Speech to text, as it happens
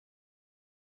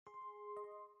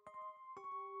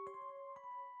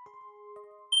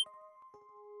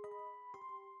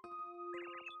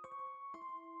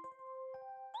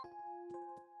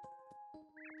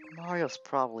Mario's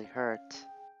probably hurt.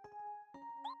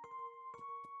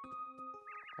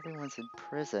 Everyone's in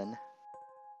prison.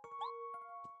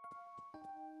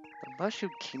 The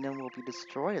Mushroom Kingdom will be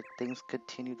destroyed if things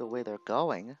continue the way they're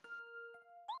going.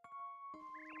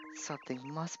 Something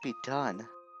must be done.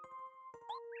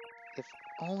 If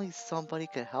only somebody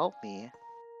could help me.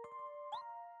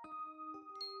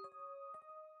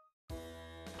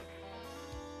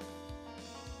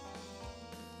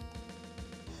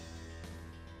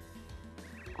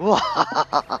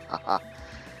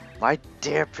 My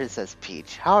dear Princess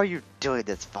Peach, how are you doing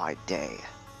this fine day?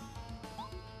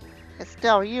 It's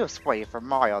no use waiting for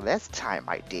Mario this time,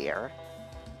 my dear.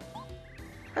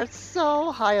 We're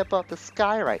so high above the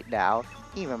sky right now,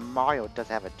 even Mario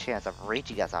doesn't have a chance of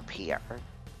reaching us up here.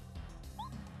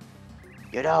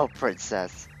 You know,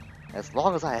 Princess, as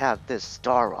long as I have this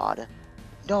Star Rod,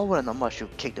 no one in the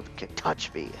Mushroom Kingdom can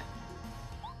touch me.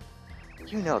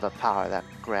 You know the power that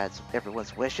grants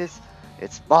everyone's wishes.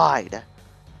 It's mine.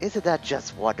 Isn't that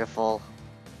just wonderful?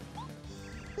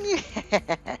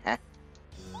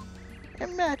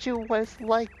 Imagine what it's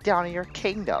like down in your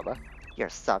kingdom. Your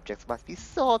subjects must be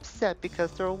so upset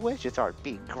because their wishes aren't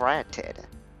being granted.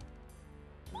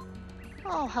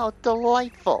 Oh, how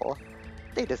delightful!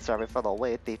 They deserve it for the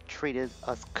way they've treated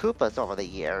us Koopas over the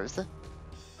years.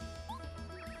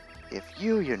 If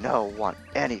you want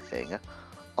anything,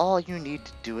 all you need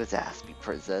to do is ask me,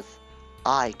 Princess.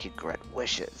 I can grant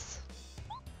wishes.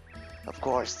 Of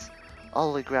course, I'll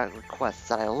only grant requests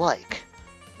that I like.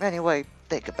 Anyway,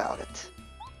 think about it.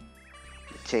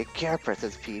 You take care,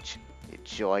 Princess Peach.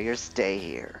 Enjoy your stay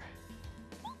here.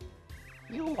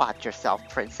 You watch yourself,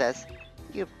 Princess.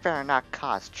 You better not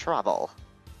cause trouble.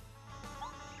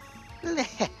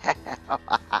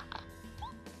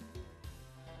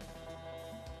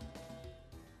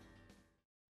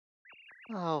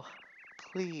 Oh,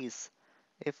 please.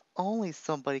 If only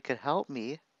somebody could help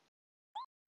me.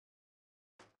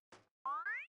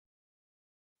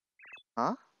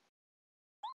 Huh?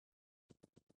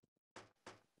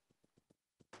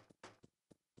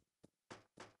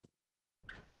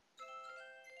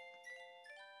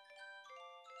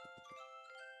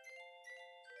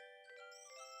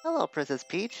 Hello, Princess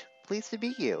Peach. Pleased to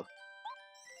meet you.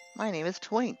 My name is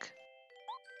Twink.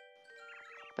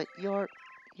 But you're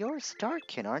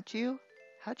Starkin, aren't you?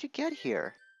 How'd you get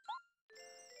here?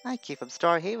 I came from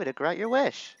Star Haven to grant your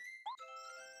wish.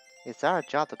 It's our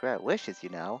job to grant wishes, you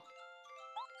know.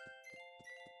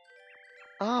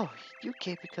 Oh, you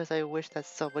came because I wish that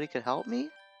somebody could help me?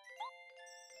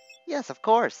 Yes, of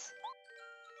course.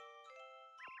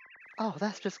 Oh,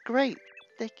 that's just great.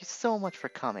 Thank you so much for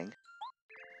coming.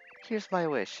 Here's my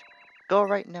wish. Go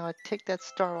right now and take that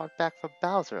Star Rod back from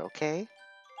Bowser, okay?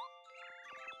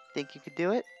 Think you could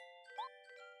do it?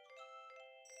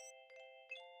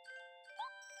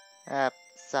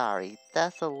 Sorry.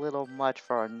 That's a little much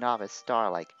for a novice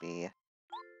star like me.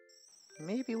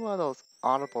 Maybe one of those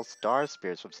honorable star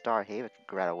spirits from Star Haven can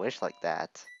grant a wish like that.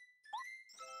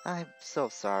 I'm so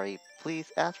sorry.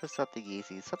 Please ask for something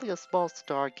easy, something a small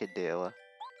star can do.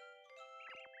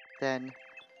 Then,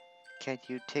 can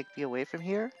you take me away from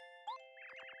here?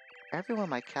 Everyone in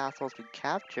my castle has been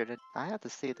captured and I have to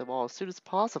save them all as soon as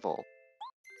possible.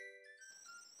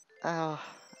 Oh,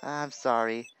 I'm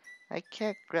sorry. I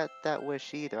can't grant that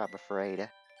wish either, I'm afraid.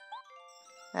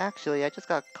 Actually, I just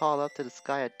got called up to the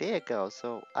sky a day ago,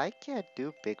 so I can't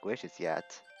do big wishes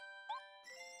yet.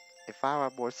 If I were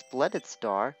a more splendid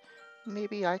star,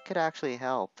 maybe I could actually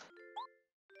help.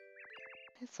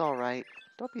 It's alright.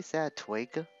 Don't be sad,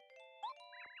 Twig.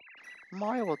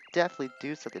 Mario will definitely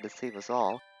do something to save us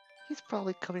all. He's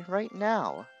probably coming right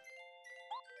now.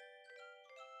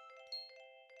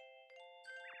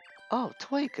 Oh,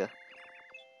 Twig!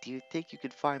 Do you think you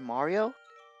could find Mario?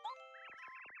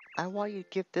 I want you to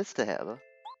give this to him.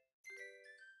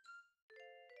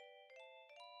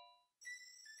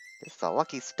 It's a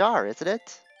lucky star, isn't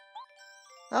it?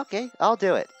 Okay, I'll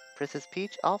do it. Princess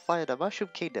Peach, I'll fly to the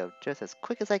Mushroom Kingdom just as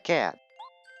quick as I can.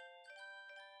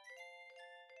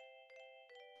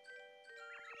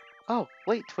 Oh,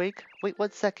 wait, Twig. Wait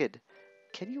 1 second.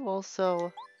 Can you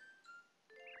also...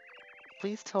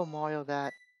 Please tell Mario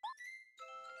that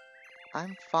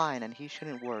I'm fine and he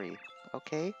shouldn't worry,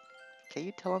 okay? Can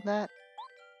you tell him that?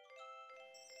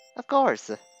 Of course!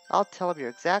 I'll tell him your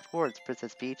exact words,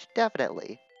 Princess Peach,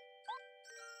 definitely.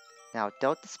 Now,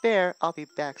 don't despair, I'll be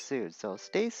back soon, so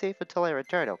stay safe until I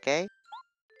return, okay?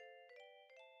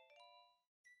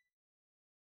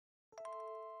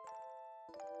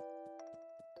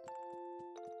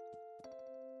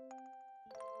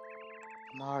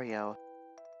 Mario,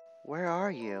 where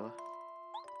are you?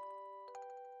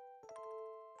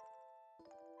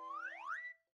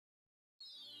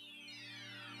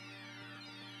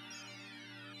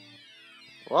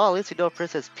 Well, at least we know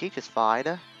Princess Peach is fine.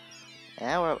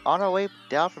 And we're on our way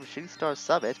down from Shooting Star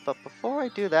Summit, but before I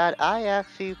do that, I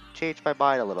actually changed my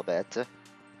mind a little bit.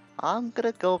 I'm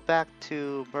gonna go back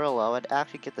to Merlot and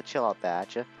actually get the Chill Out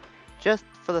badge, just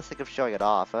for the sake of showing it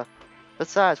off.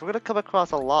 Besides, we're gonna come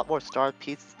across a lot more star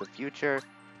pieces in the future,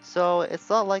 so it's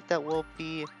not like that we'll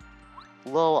be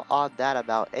low on that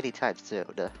amount anytime soon.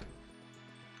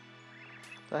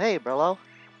 So hey, Merlot,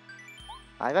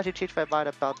 I've actually changed my mind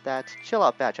about that Chill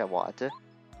Out badge I want.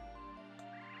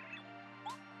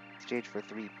 Exchange for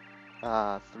three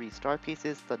star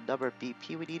pieces. The number of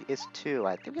BP we need is 2.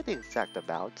 I think we get the exact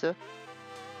amount.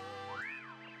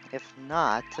 If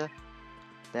not,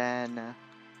 then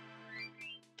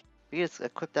we can just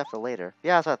equip that for later.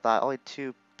 Yeah, that's what I thought. Only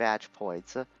 2 badge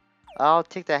points. I'll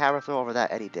take the hammer throw over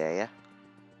that any day.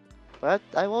 But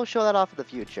I will show that off in the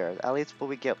future, at least when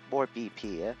we get more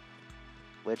BP.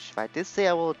 Which, if I did say,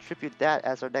 I will attribute that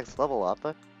as our next level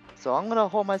up. So I'm gonna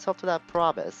hold myself to that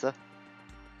promise.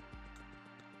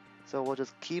 So we'll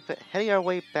just keep heading our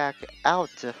way back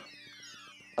out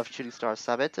of Shooting Star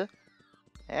Summit.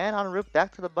 And en route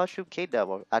back to the Mushroom Kingdom.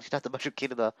 Or actually not the Mushroom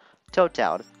Kingdom, the Toad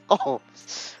Town. Oh,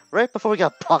 right before we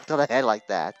got bonked on the head like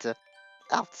that.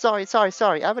 Oh, sorry.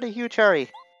 I'm in a huge hurry.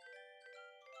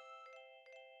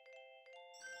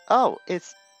 Oh,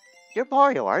 you're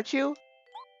Mario, aren't you?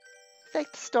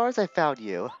 Thank the stars I found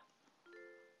you.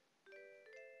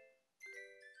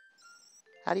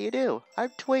 How do you do? I'm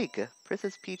Twig.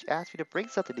 Princess Peach asked me to bring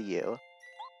something to you.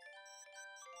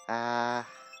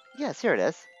 Yes, here it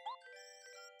is.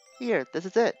 Here, this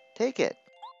is it. Take it.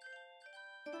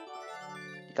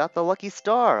 You got the lucky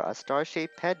star, a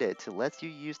star-shaped pendant to let you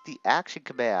use the action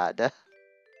command.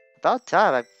 About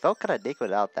time, I felt kinda naked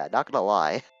without that, not gonna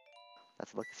lie.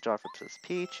 That's a lucky star for Princess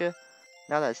Peach.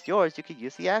 Now that it's yours, you can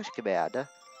use the action command.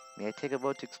 May I take a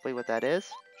moment to explain what that is?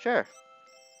 Sure.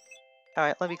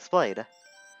 Alright, let me explain.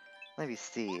 Let me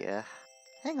see.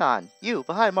 Hang on, you,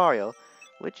 behind Mario.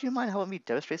 Would you mind helping me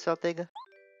demonstrate something?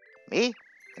 Me?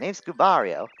 My name's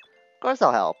Koopario. Of course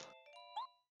I'll help.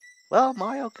 Well,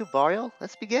 Mario, Koopario,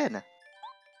 let's begin.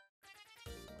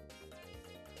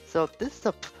 So this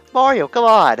is Mario, come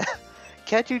on!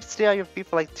 Can't you stay on your feet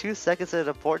for like 2 seconds at an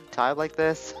important time like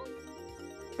this?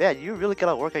 Man, you really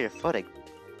gotta work on your footing.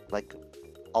 Like,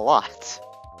 a lot.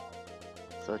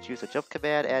 So choose the jump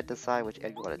command and decide which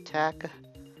enemy you want to attack.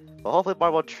 But hopefully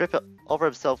Mario won't trip over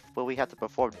himself when we have to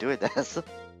perform doing this.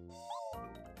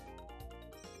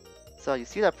 So you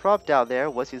see that prompt down there,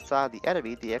 once you select the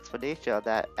enemy, the explanation of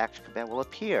that action command will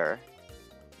appear.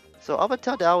 So up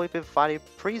until now we've been fighting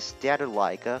pretty standard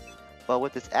like, but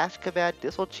with this action command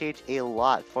this will change a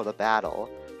lot for the battle,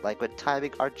 like when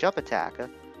timing our jump attack.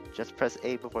 Just press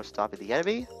A before stopping the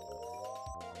enemy,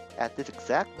 at this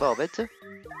exact moment,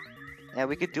 and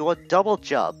we can do a double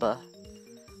jump.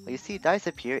 When you see dice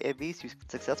appear, it means you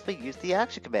successfully used the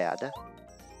action command.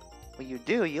 When you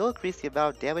do, you'll increase the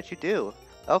amount of damage you do.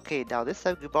 Okay, now this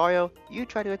time, Mario, you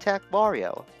try to attack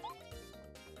Mario.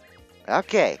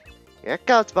 Okay, here it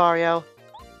comes, Mario.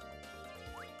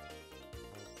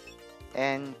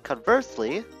 And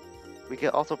conversely, we can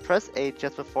also press A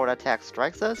just before an attack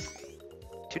strikes us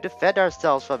to defend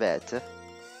ourselves from it.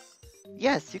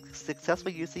 Yes, you can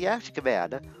successfully use the action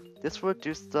command. This will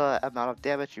reduce the amount of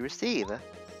damage you receive.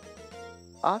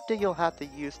 Often you'll have to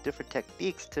use different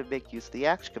techniques to make use of the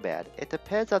action command. It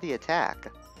depends on the attack.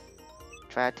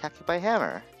 Try attacking by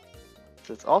hammer.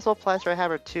 This also applies to a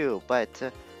hammer too,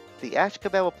 but the action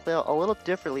command will play a little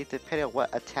differently depending on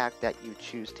what attack that you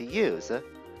choose to use.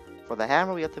 For the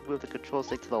hammer, we have to move the control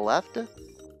stick to the left,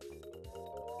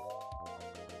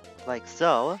 like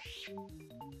so.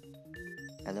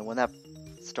 And then when that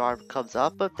star comes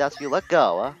up, that's when you let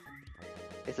go.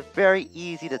 It's very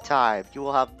easy to time. You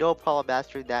will have no problem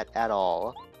mastering that at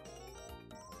all.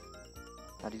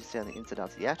 Now do you see on the ins and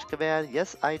outs of the action command?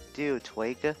 Yes, I do,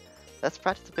 Twig. Let's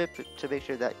practice a bit to make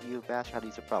sure that you master how to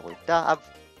use it properly. Nah, I'm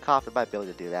confident in my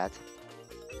ability to do that.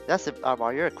 That's it, Mario.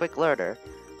 You're a quick learner.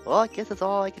 Well, I guess that's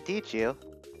all I can teach you.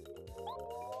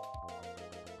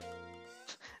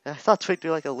 I saw Twig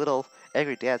do like a little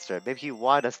angry dancer. Maybe he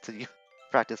wanted us to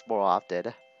practice more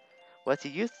often. Once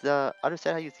you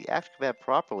understand how to use the action command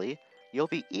properly, you'll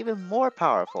be even more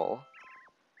powerful.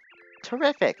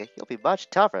 Terrific! You'll be much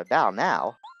tougher in battle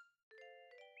now.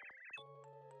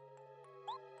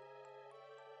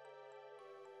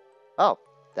 Oh,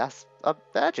 that's a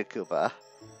magic Koopa.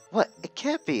 What? It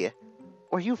can't be.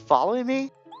 Were you following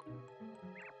me?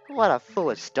 What a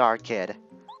foolish star kid.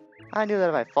 I knew that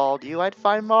if I followed you, I'd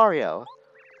find Mario.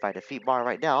 If I defeat Mario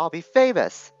right now, I'll be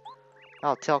famous.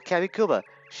 I'll tell Kami Koopa,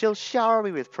 She'll shower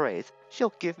me with praise.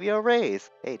 She'll give me a raise.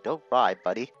 Hey, don't rhyme,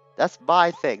 buddy. That's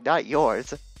my thing, not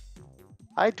yours.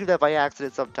 I do that by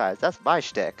accident sometimes. That's my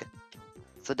shtick.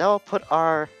 So now we'll put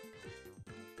our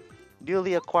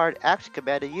newly acquired action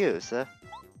command to use.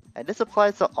 And this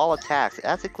applies to all attacks.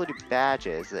 That's including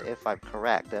badges, if I'm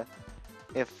correct.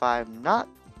 If I'm not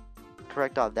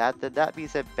correct on that, then that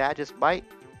means that badges might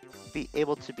be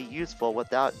able to be useful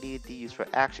without needing to use for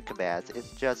action commands.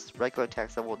 It's just regular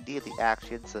attacks that will need the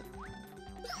actions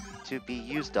to be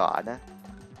used on.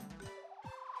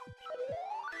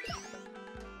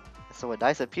 So when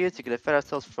Dice appears, you can defend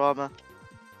ourselves from an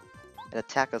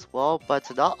attack as well,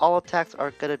 but not all attacks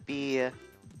are going to be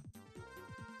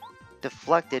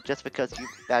deflected just because you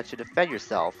managed to defend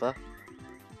yourself.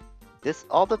 This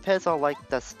all depends on like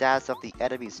the stats of the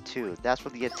enemies too. That's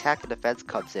where the attack and defense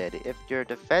comes in. If your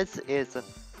defense is,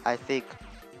 I think,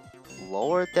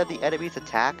 lower than the enemy's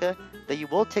attack, then you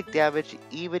will take damage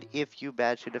even if you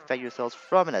manage to defend yourselves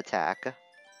from an attack.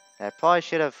 And I probably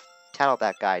should have tattled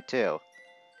that guy too.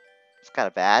 It's kind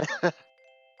of bad.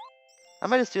 I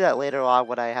might just do that later on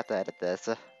when I have to edit this.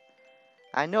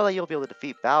 I know that you'll be able to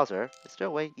defeat Bowser. Is there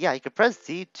a way? Yeah, you can press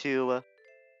Z to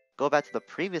go back to the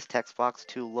previous text box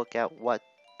to look at what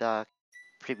the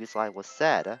previous line was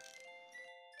said.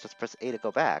 Just press A to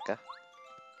go back.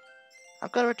 I'm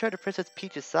gonna return to Princess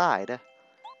Peach's side.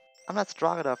 I'm not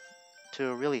strong enough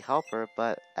to really help her,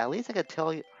 but at least I can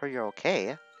tell her you're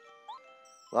okay.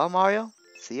 Well, Mario,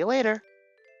 see you later.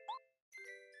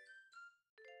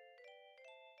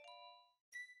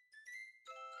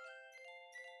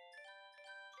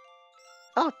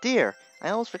 Oh dear, I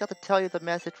almost forgot to tell you the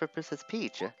message for Princess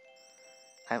Peach.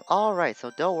 I'm alright, so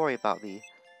don't worry about me.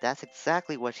 That's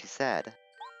exactly what she said.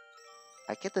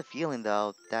 I get the feeling,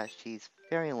 though, that she's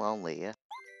very lonely.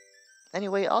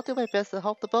 Anyway, I'll do my best to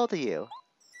help the both of you.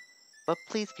 But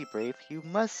please be brave, you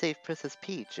must save Princess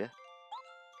Peach.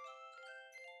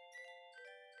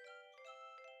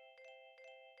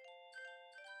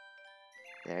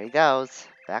 There he goes,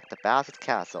 back to Bowser's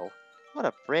castle. What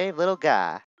a brave little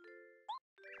guy.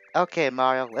 Okay,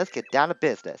 Mario, let's get down to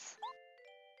business.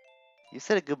 You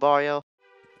said it good, Mario.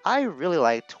 I really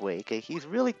like Twink. He's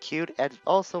really cute and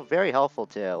also very helpful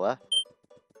too.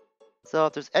 So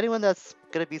if there's anyone that's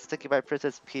gonna be sticking by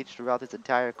Princess Peach throughout this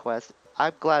entire quest,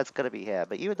 I'm glad it's gonna be him.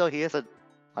 But even though he is a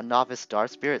novice star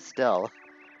spirit still,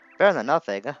 better than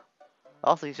nothing.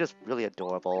 Also, he's just really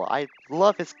adorable. I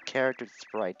love his character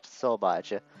sprite so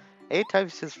much. Anytime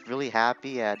he's just really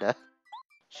happy and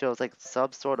shows like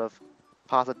some sort of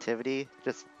positivity,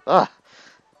 just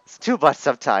it's too much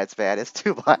sometimes, man. It's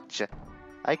too much.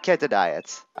 I can't deny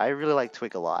it. I really like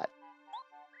Twink a lot.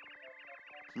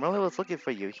 Merlin was looking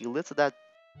for you. He lives in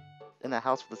that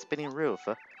house with a spinning roof.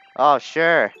 Oh,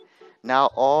 sure.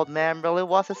 Now old man Merlin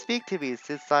wants to speak to me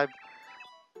since I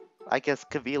guess,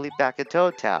 conveniently back in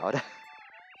Toad Town.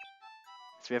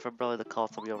 It's weird for Merlin to call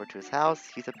somebody over to his house.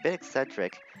 He's a bit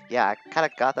eccentric. Yeah, I kinda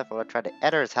got that from when I tried to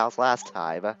enter his house last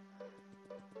time.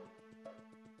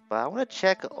 But I want to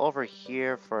check over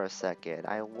here for a second.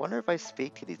 I wonder if I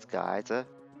speak to these guys. You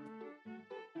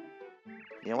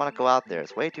don't want to go out there.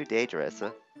 It's way too dangerous.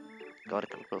 Going to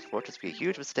Koopa's fortress would be a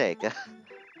huge mistake.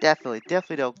 Definitely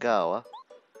don't go.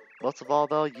 Most of all,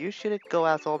 though, you shouldn't go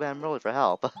ask Old Man Merlin for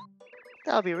help.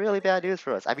 That would be really bad news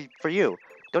for us. I mean, for you.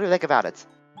 Don't even think about it.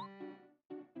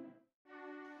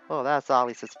 Well, that's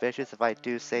oddly suspicious if I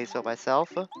do say so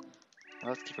myself.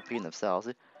 Let's keep repeating themselves.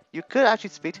 You could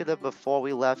actually speak to them before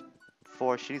we left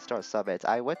for Shooting Star Summit.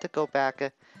 I went to go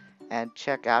back and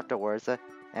check afterwards, and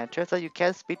it turns out you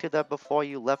can speak to them before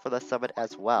you left for the summit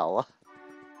as well.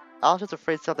 I was just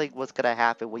afraid something was gonna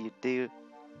happen when you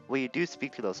do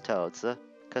speak to those toads,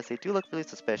 because they do look really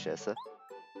suspicious.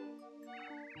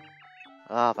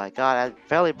 Oh my god, I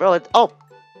barely Merlin. Oh!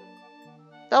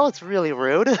 That was really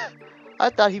rude. I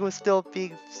thought he was still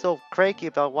being so cranky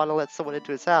about wanting to let someone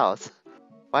into his house.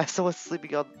 Why is someone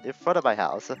sleeping in front of my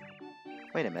house?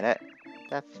 Wait a minute.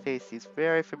 That face seems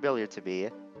very familiar to me.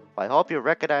 I hope you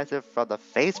recognize it from the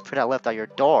face print I left on your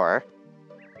door.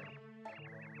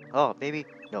 Oh, maybe...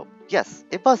 No. Yes,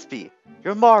 it must be.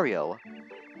 You're Mario.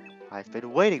 I've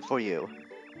been waiting for you.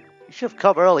 You should have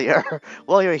come earlier.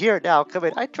 Well, you're here now. Come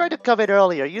in. I tried to come in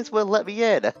earlier. You just wouldn't let me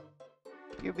in.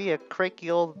 You're being a cranky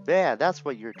old man. That's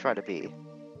what you're trying to be.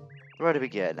 Where to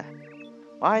begin?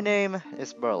 My name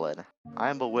is Merlin.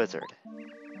 I'm a wizard.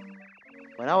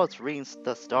 When I was reading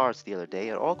the stars the other day,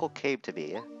 an oracle came to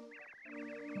me.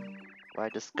 What I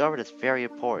discovered is very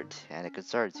important, and it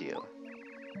concerns you.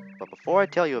 But before I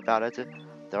tell you about it,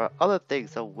 there are other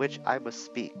things of which I must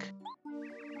speak.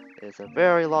 It's a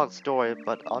very long story,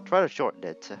 but I'll try to shorten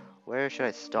it. Where should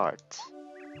I start?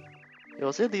 It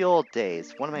was in the old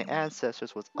days. One of my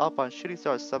ancestors was up on Shooting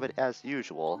Star Summit as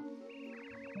usual.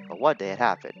 But one day it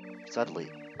happened.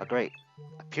 Suddenly, a great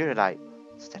appeared at night,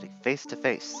 standing face to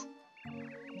face.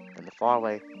 In the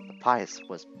faraway, the pious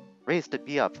was raised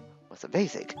me up was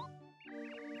amazing.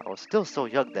 I was still so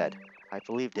young then, I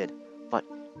believed it, but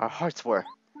our hearts were.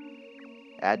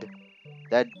 And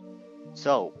then,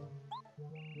 so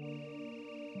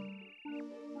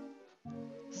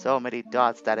many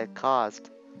dots that it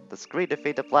caused the screen to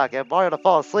fade to black and Mario to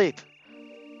fall asleep.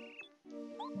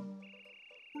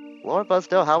 Lord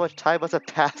must know how much time must have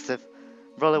passed if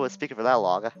Merlin was speaking for that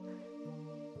long.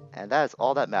 And that is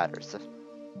all that matters.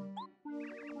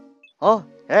 Oh,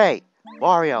 hey,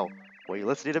 Mario, were you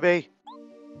listening to me?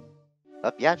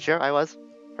 Yeah, sure, I was.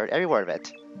 Heard every word of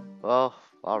it. Well,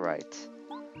 alright.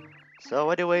 So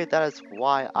anyway, that is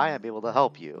why I am able to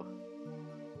help you.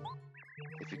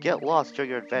 If you get lost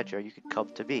during your adventure, you can come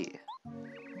to me.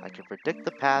 I can predict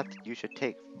the path you should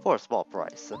take for a small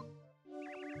price.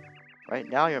 Right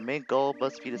now, your main goal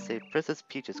must be to save Princess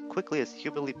Peach as quickly as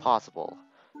humanly possible.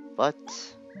 But,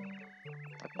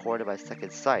 according to my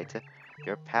second sight,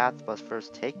 your path must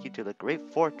first take you to the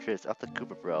great fortress of the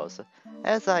Koopa Bros,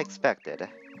 as I expected.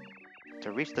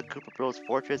 To reach the Koopa Bros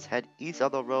fortress, head east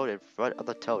on the road in front of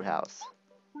the Toad House.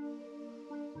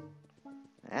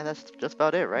 And that's just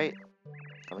about it, right?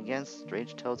 Coming in,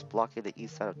 strange toads blocking the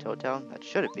east side of Toad Town? That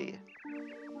shouldn't be.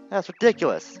 That's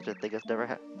ridiculous! Such a thing has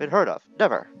never been heard of.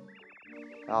 Never!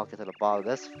 I'll get to the bottom of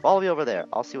this. Follow me over there.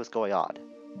 I'll see what's going on.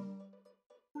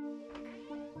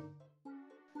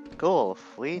 Cool.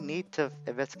 We need to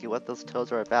investigate what those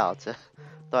toads are about.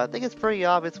 Though I think it's pretty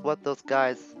obvious what those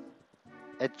guys'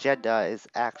 agenda is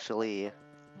actually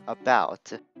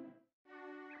about.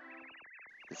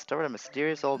 Discovered a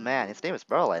mysterious old man. His name is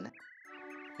Merlin.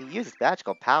 He uses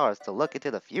magical powers to look into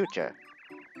the future.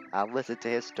 I've listened to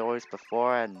his stories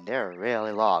before and they're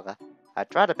really long. I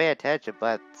try to pay attention,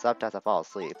 but sometimes I fall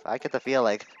asleep. I get the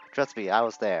feeling. Trust me, I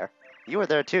was there. You were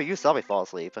there too, you saw me fall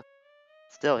asleep.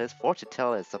 Still, his fortune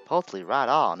teller is supposedly right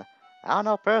on. I don't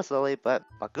know personally, but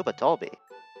my Koopa told me.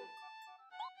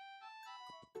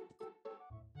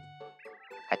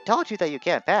 I told you that you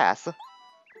can't pass.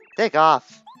 Take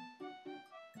off.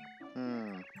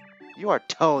 You are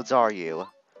toads, are you?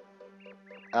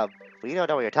 We don't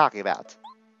know what you're talking about.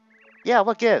 Yeah,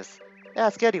 what gives?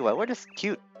 Ask anyone, we're just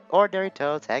cute, ordinary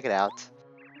toads hanging out.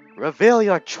 Reveal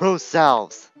your true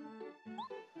selves!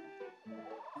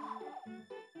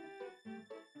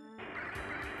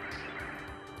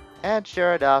 And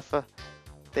sure enough,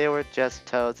 they were just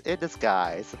toads in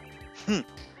disguise.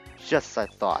 Just as I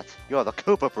thought. You're the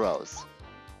Koopa Bros.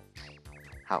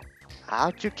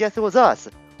 How'd you guess it was us?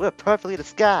 We're perfectly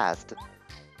disguised.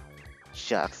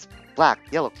 Shucks. Black,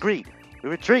 yellow, green. We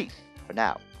retreat. For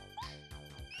now.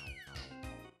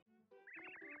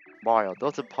 Mario,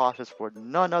 those imposters were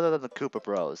none other than the Koopa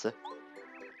Bros.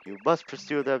 You must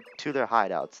pursue them to their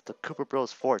hideouts, the Koopa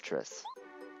Bros Fortress.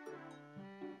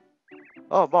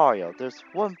 Oh, Mario, there's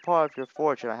one part of your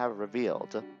fortune I haven't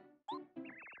revealed.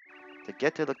 To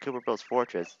get to the Koopa Bros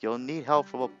Fortress, you'll need help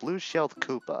from a blue-shelled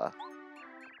Koopa.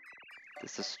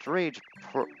 This is a strange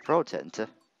protent.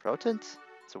 Protent?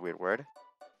 It's a weird word.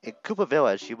 In Koopa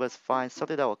Village, you must find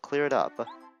something that will clear it up.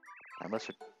 I must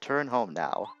return home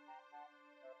now.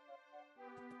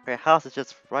 Your house is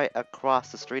just right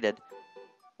across the street and...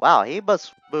 Wow, he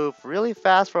must move really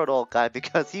fast for an old guy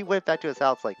because he went back to his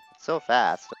house like so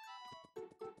fast.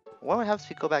 What would happen if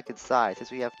we go back inside since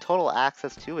we have total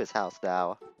access to his house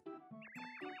now?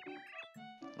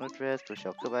 Address, to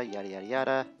show Koopa, yada yada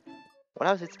yada. What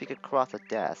happens if we speak across the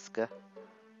desk?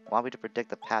 Want me to predict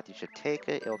the path you should take?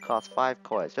 It will cost 5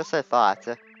 coins, just as I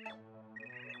thought.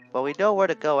 But we know where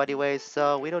to go anyway,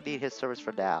 so we don't need his service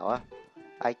for now.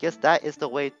 I guess that is the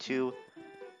way to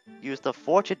use the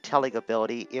fortune-telling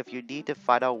ability if you need to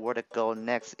find out where to go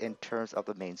next in terms of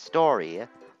the main story.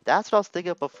 That's what I was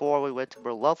thinking before we went to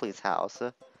Merlovely's house.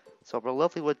 So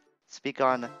Merlovely would speak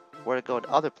on where to go in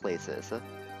other places.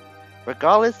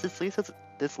 Regardless, this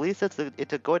leads us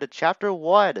into going to Chapter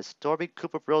 1, Storming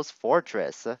Koopa Bros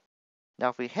Fortress. Now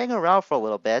if we hang around for a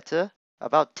little bit,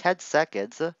 about 10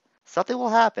 seconds, something will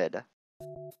happen.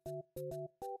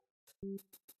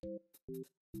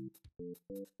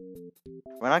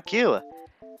 Run on cue!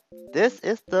 This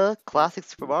is the classic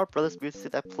Super Mario Bros.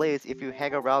 Music that plays if you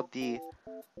hang around the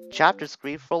chapter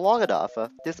screen for long enough.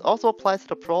 This also applies to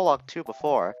the prologue too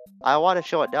before. I want to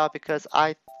show it now because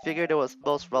I figured it was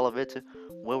most relevant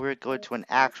when we were going to an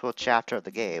actual chapter of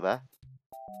the game.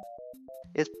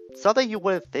 It's something you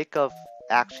wouldn't think of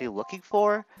actually looking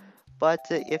for, but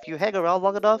if you hang around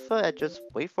long enough and just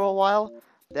wait for a while,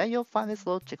 then you'll find this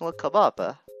little chicken will come up.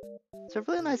 It's a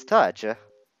really nice touch. And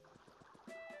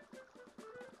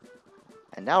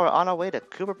now we're on our way to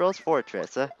Koopa Bros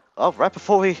Fortress. Oh, right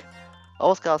before we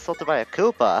almost got assaulted by a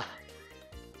Koopa.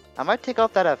 I might take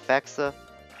off that effects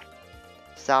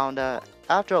sound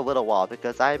after a little while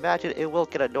because I imagine it will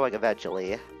get annoying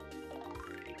eventually.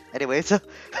 Anyways,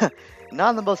 not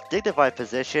in the most dignified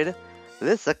position.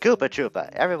 This is a Koopa Troopa.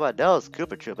 Everyone knows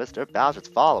Koopa Troopas, they're Bowser's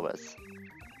followers.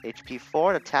 HP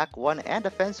 4, attack 1, and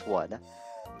defense 1.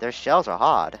 Their shells are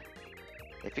hard.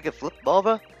 If you can flip them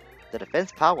over, the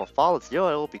defense power will fall at 0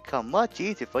 and it will become much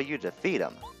easier for you to defeat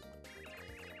them.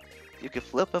 You can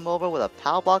flip them over with a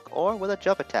power block or with a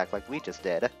jump attack like we just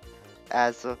did,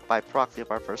 as by proxy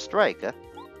of our first strike.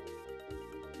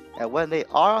 And when they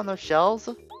are on their shells,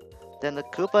 then the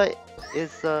Koopa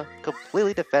is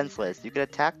completely defenseless. You can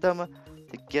attack them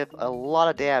to give a lot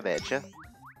of damage.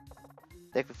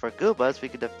 Thankfully for Koopas, we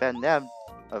can defend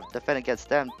against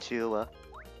them to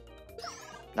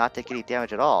not take any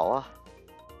damage at all.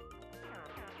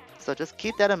 So just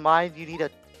keep that in mind. You need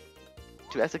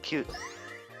to execute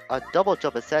a double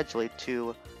jump essentially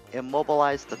to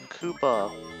immobilize the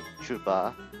Koopa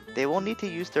Troopa. They will need to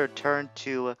use their turn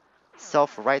to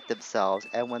self-right themselves,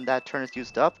 and when that turn is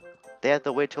used up, they have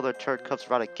to wait till their turn comes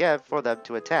around again for them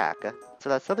to attack. So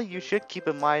that's something you should keep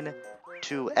in mind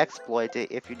to exploit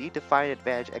it if you need to find an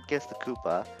advantage against the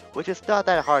Koopa, which is not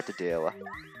that hard to do.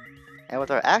 And with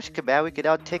our action command, we can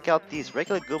now take out these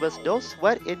regular Goombas no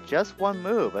sweat in just one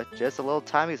move. Just a little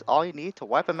timing is all you need to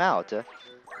wipe them out.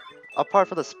 Apart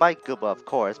from the Spike Goomba, of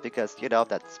course, because, you know,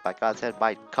 that Spike God's head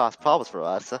might cause problems for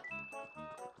us.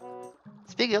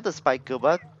 Speaking of the Spike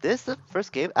Goomba, this is the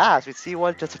first game as we see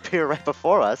one just appear right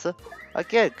before us.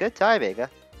 Again, good timing.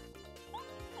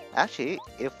 Actually,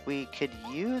 if we could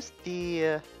use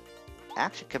the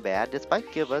action command, this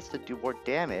might give us to do more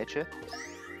damage.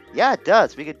 Yeah, it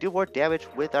does. We can do more damage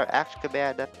with our action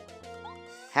command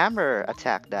hammer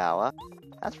attack now.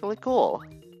 That's really cool.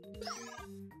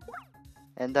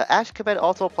 And the action command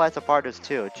also applies to partners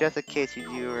too, just in case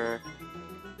you're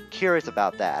curious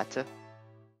about that.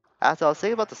 As I was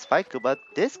saying about the Spike Goomba,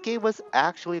 this game was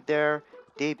actually their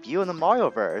debut in the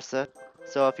Marioverse.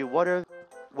 So if you wonder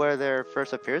where their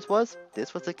first appearance was,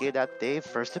 this was the game that they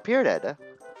first appeared in.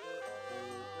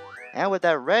 And with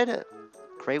that red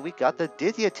crate, we got the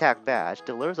Dizzy Attack badge.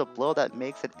 Delivers a blow that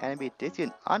makes an enemy dizzy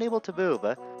and unable to move.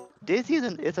 Dizzy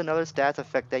is another stats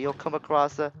effect that you'll come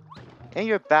across in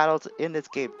your battles in this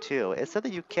game too. It's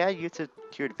something you can use to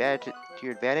your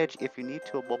advantage if you need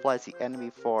to immobilize the enemy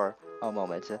for a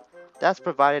moment. That's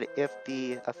provided if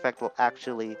the effect will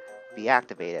actually be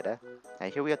activated.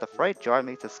 And here we have the Fright Jar,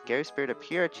 makes a scary spirit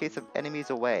appear and chase some enemies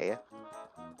away.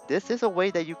 This is a way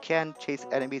that you can chase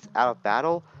enemies out of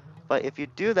battle, but if you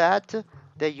do that,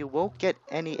 then you won't get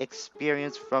any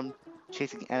experience from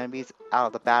chasing enemies out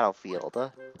of the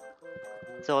battlefield.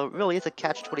 So it really is a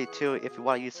catch-22 if you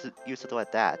want to use something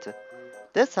like that.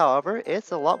 This, however,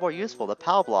 is a lot more useful. The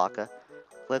Power Block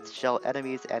flips shell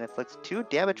enemies and inflicts 2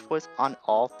 damage points on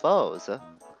all foes.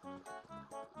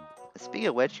 Speaking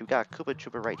of which, we got a Koopa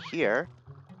Troopa right here.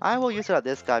 I will use it on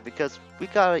this guy because we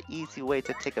got an easy way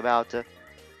to take him out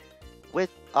with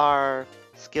our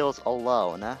skills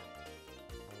alone.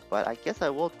 But I guess I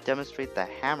will demonstrate the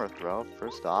hammer throw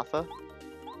first off.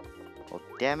 We'll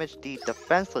damage the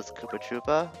defenseless Koopa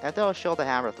Troopa, and then I'll show the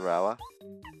hammer throw.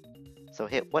 So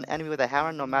hit one enemy with a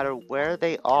hammer no matter where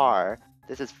they are.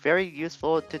 This is very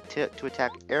useful to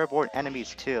attack airborne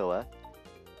enemies too.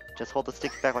 Just hold the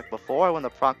stick back like before. When the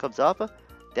prompt comes up,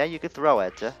 then you can throw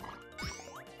it. And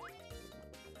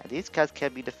these guys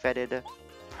can be defended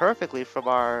perfectly from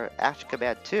our action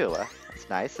command too. That's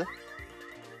nice.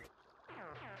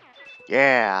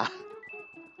 Yeah!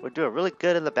 We're doing really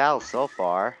good in the battle so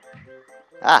far.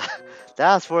 Ah,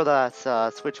 that's where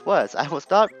the switch was. I was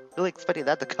not really expecting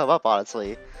that to come up,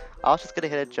 honestly. I was just gonna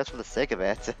hit it just for the sake of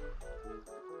it.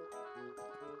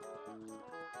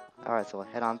 Alright, so we'll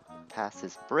head on past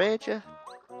this bridge.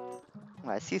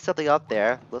 I see something up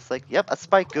there. Looks like, yep, a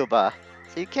Spike Goomba.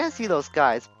 So you can't see those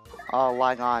guys all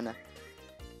lying on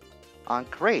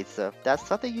crates. That's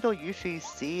something you don't usually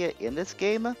see in this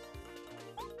game.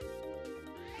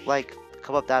 Like,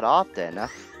 come up that often.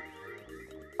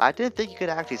 I didn't think you could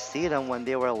actually see them when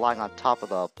they were lying on top of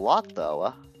the block,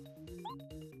 though.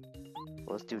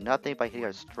 Let's do nothing by hitting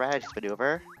our strategist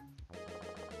maneuver.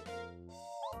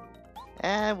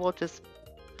 And we'll just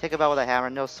take him out with a hammer,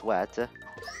 no sweat.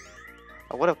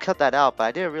 I would have cut that out, but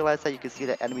I didn't realize that you could see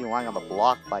the enemy lying on the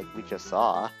block like we just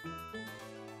saw.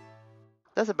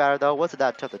 Doesn't matter though, wasn't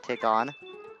that tough to take on.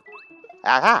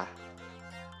 Aha!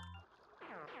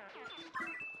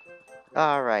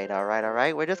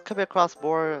 Alright. We're just coming across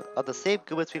more of the same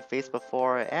Goombas we've faced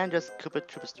before, and just Koopa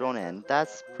Troopas thrown in.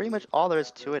 That's pretty much all there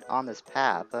is to it on this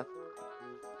path. I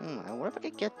wonder if I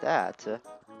can get that.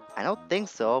 I don't think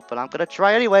so, but I'm gonna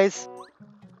try anyways.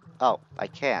 Oh, I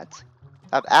can't.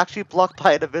 I'm actually blocked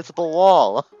by an invisible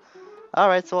wall.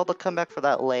 Alright, so I'll come back for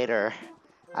that later.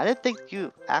 I didn't think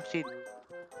you actually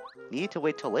need to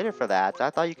wait till later for that. I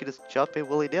thought you could just jump in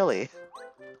willy-nilly.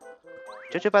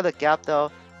 Judging by the gap though,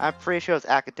 I'm pretty sure it's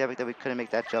academic that we couldn't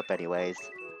make that jump anyways.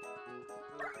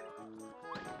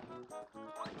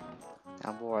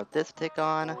 Now more of this to take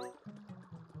on.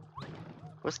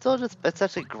 We're still just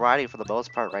essentially grinding for the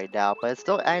most part right now, but it's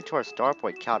still adding to our star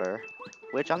point counter,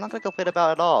 which I'm not going to complain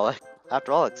about at all.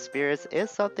 After all, experience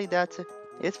is something that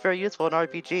is very useful in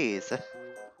RPGs.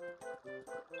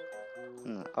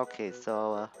 Okay,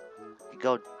 so you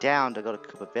go down to go to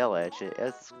Koopa Village.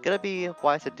 It's gonna be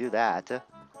wise to do that.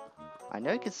 I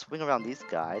know you can swing around these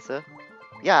guys.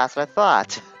 Yeah, that's what I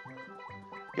thought.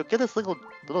 You'll get this little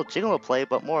jingle to play,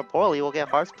 but more importantly, we'll get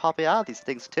hearts popping out of these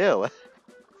things too.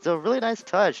 It's a really nice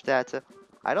touch that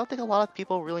I don't think a lot of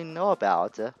people really know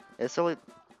about. It's certainly,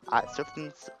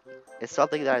 it's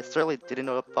something that I certainly didn't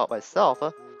know about myself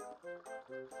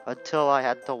until I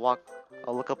had to look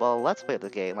up a let's play of the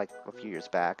game like a few years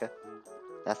back.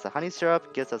 That's the honey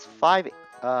syrup, gives us 5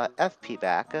 FP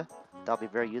back. That'll be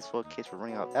very useful in case we're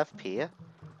running out of FP.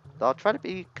 But I'll try to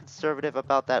be conservative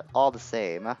about that all the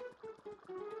same.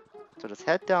 So just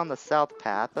head down the south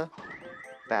path,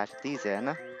 bash these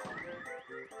in.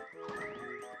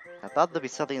 I thought there'd be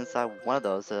something inside one of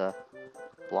those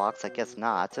blocks, I guess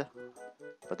not.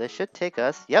 But this should take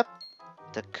us, yep,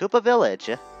 to Koopa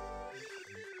Village.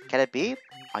 Can it be?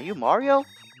 Are you Mario?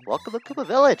 Welcome to Koopa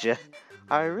Village.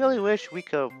 I really wish we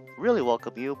could really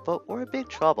welcome you, but we're in big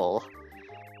trouble.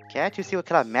 Can't you see what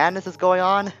kind of madness is going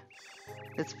on?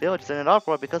 This village is in an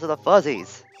uproar because of the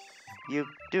fuzzies. You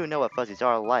do know what fuzzies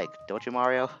are like, don't you,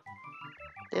 Mario?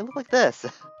 They look like this.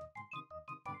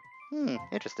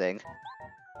 Interesting.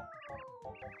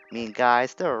 Mean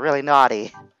guys, they're really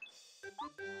naughty.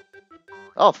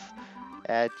 Oh,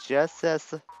 and just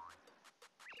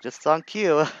on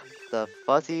cue, the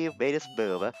fuzzy made its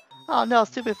move. Oh no,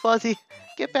 stupid fuzzy!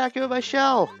 Get back here with my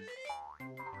shell!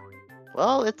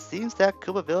 Well, it seems that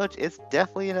Koopa Village is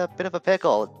definitely in a bit of a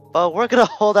pickle, but we're gonna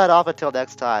hold that off until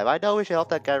next time. I know we should help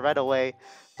that guy right away,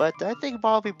 but I think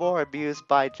Mario will be more amused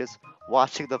by just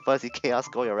watching the fuzzy chaos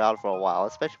going around for a while,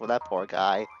 especially for that poor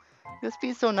guy. Just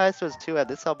being so nice to us too, and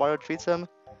this is how Mario treats him.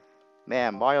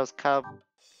 Man, Mario's kind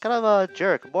of a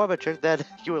jerk, more of a jerk than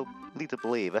you would lead to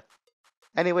believe.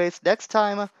 Anyways, next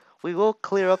time we will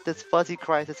clear up this fuzzy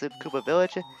crisis in Koopa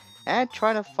Village and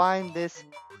try to find this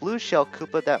blue shell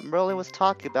Koopa that Merlin was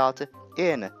talking about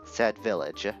in said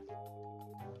village.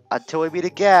 Until we meet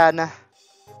again,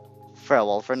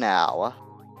 farewell for now.